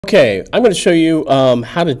Okay, I'm going to show you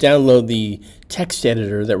how to download the text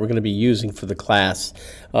editor that we're going to be using for the class.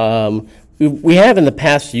 We have in the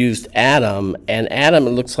past used Atom, and Atom, it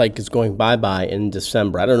looks like, is going bye-bye in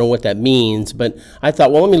December. I don't know what that means, but I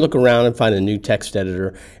thought, well, let me look around and find a new text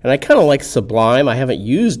editor. And I kind of like Sublime. I haven't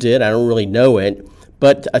used it. I don't really know it.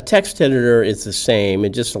 But a text editor is the same.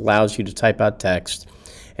 It just allows you to type out text.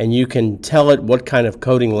 And you can tell it what kind of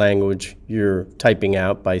coding language you're typing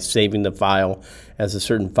out by saving the file as a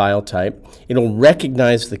certain file type. It'll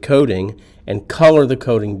recognize the coding and color the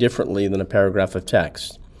coding differently than a paragraph of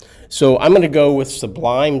text. So I'm going to go with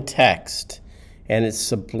Sublime Text, and it's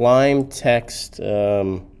Sublime Text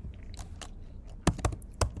 .com.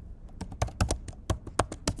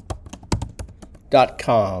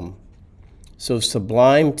 So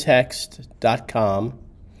sublimetext.com.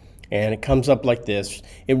 And it comes up like this.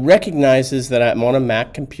 It recognizes that I'm on a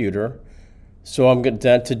Mac computer. So I'm going to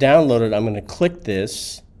download it, I'm going to click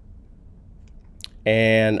this.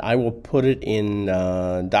 And I will put it in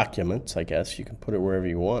Documents, I guess. You can put it wherever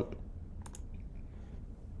you want.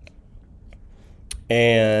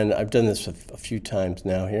 And I've done this a few times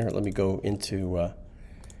now here. Let me go into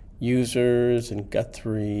Users and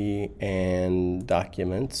Guthrie and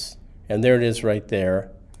Documents. And there it is right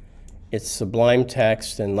there. It's Sublime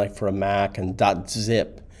Text, and like for a Mac, and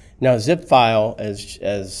 .zip. Now, a zip file,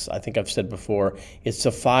 as I think I've said before, it's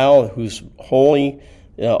a file whose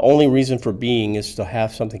only reason for being is to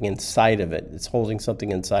have something inside of it. It's holding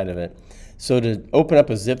something inside of it. So to open up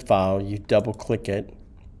a zip file, you double-click it,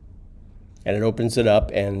 and it opens it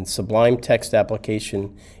up, and Sublime Text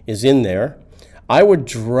application is in there. I would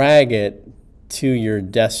drag it to your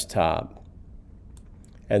desktop,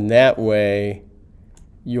 and that way,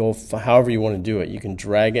 however you want to do it, you can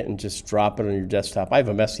drag it and just drop it on your desktop. I have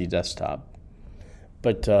a messy desktop,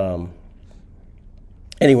 but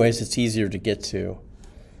anyways, it's easier to get to.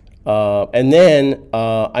 And then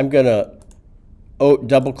I'm going to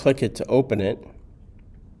double click it to open it,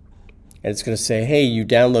 and it's going to say, hey, you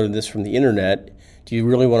downloaded this from the internet. Do you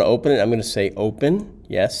really want to open it? I'm going to say open,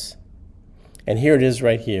 yes. And here it is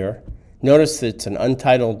right here. Notice that it's an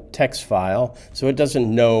untitled text file, so it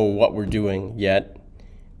doesn't know what we're doing yet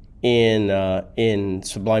in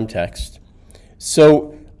Sublime Text.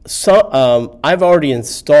 So I've already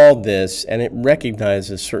installed this, and it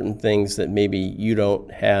recognizes certain things that maybe you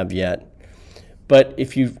don't have yet. But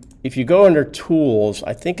if you go under Tools,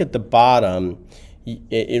 I think at the bottom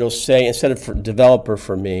it'll say, instead of for Developer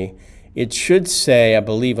for me, it should say, I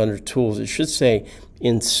believe under Tools, it should say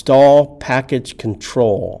Install Package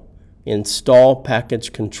Control. Install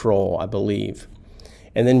Package Control, I believe.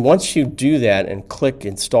 And then once you do that and click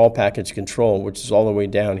Install Package Control, which is all the way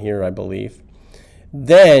down here, I believe,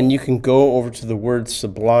 then you can go over to the word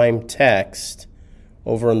Sublime Text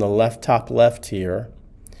over on the top left here,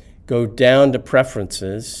 go down to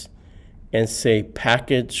Preferences, and say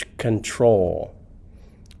Package Control.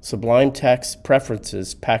 Sublime Text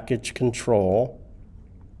Preferences, Package Control,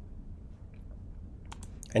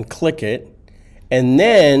 and click it. And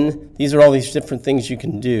then, these are all these different things you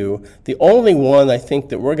can do. The only one I think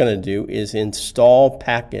that we're going to do is Install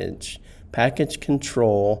Package. Package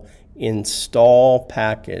Control, Install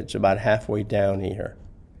Package, about halfway down here.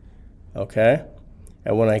 Okay?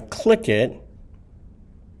 And when I click it,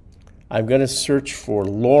 I'm going to search for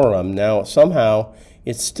Lorem. Now, somehow,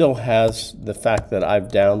 it still has the fact that I've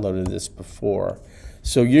downloaded this before.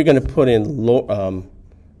 So you're going to put in,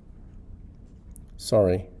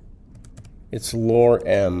 it's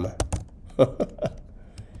Lorem.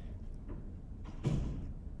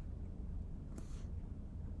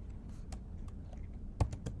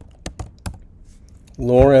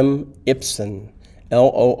 Lorem Ipsum,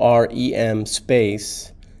 L-O-R-E-M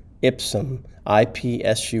space Ipsum,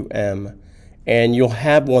 I-P-S-U-M. And you'll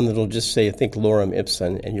have one that'll just say, I think, Lorem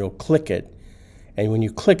Ipsum, and you'll click it. And when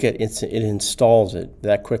you click it, it installs it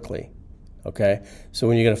that quickly. Okay? So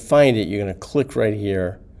when you're going to find it, you're going to click right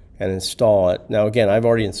here and install it. Now again, I've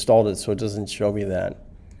already installed it, so it doesn't show me that.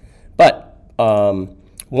 But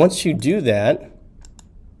once you do that,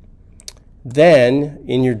 then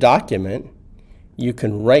in your document, you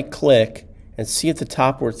can right-click and see at the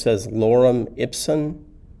top where it says Lorem Ipsum,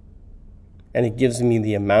 and it gives me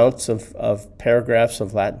the amounts of paragraphs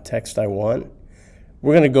of Latin text I want.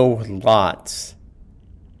 We're going to go with lots.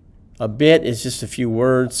 A bit is just a few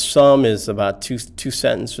words. Some is about two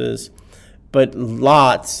sentences. But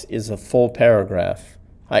lots is a full paragraph.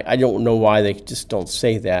 I don't know why they just don't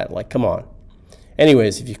say that. Like, come on.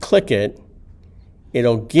 Anyways, if you click it,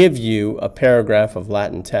 it'll give you a paragraph of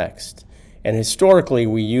Latin text. And historically,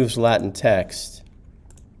 we use Latin text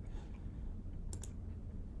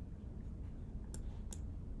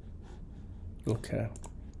Okay.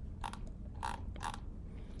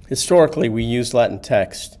 Historically, we use Latin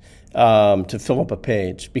text to fill up a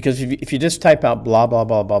page because if you just type out blah, blah,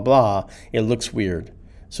 blah, blah, blah, it looks weird.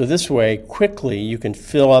 So this way, quickly, you can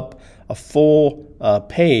fill up a full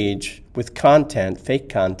page with content, fake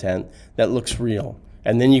content, that looks real.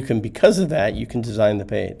 And then you can, because of that, you can design the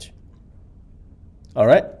page. All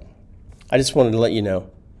right? I just wanted to let you know.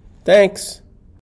 Thanks.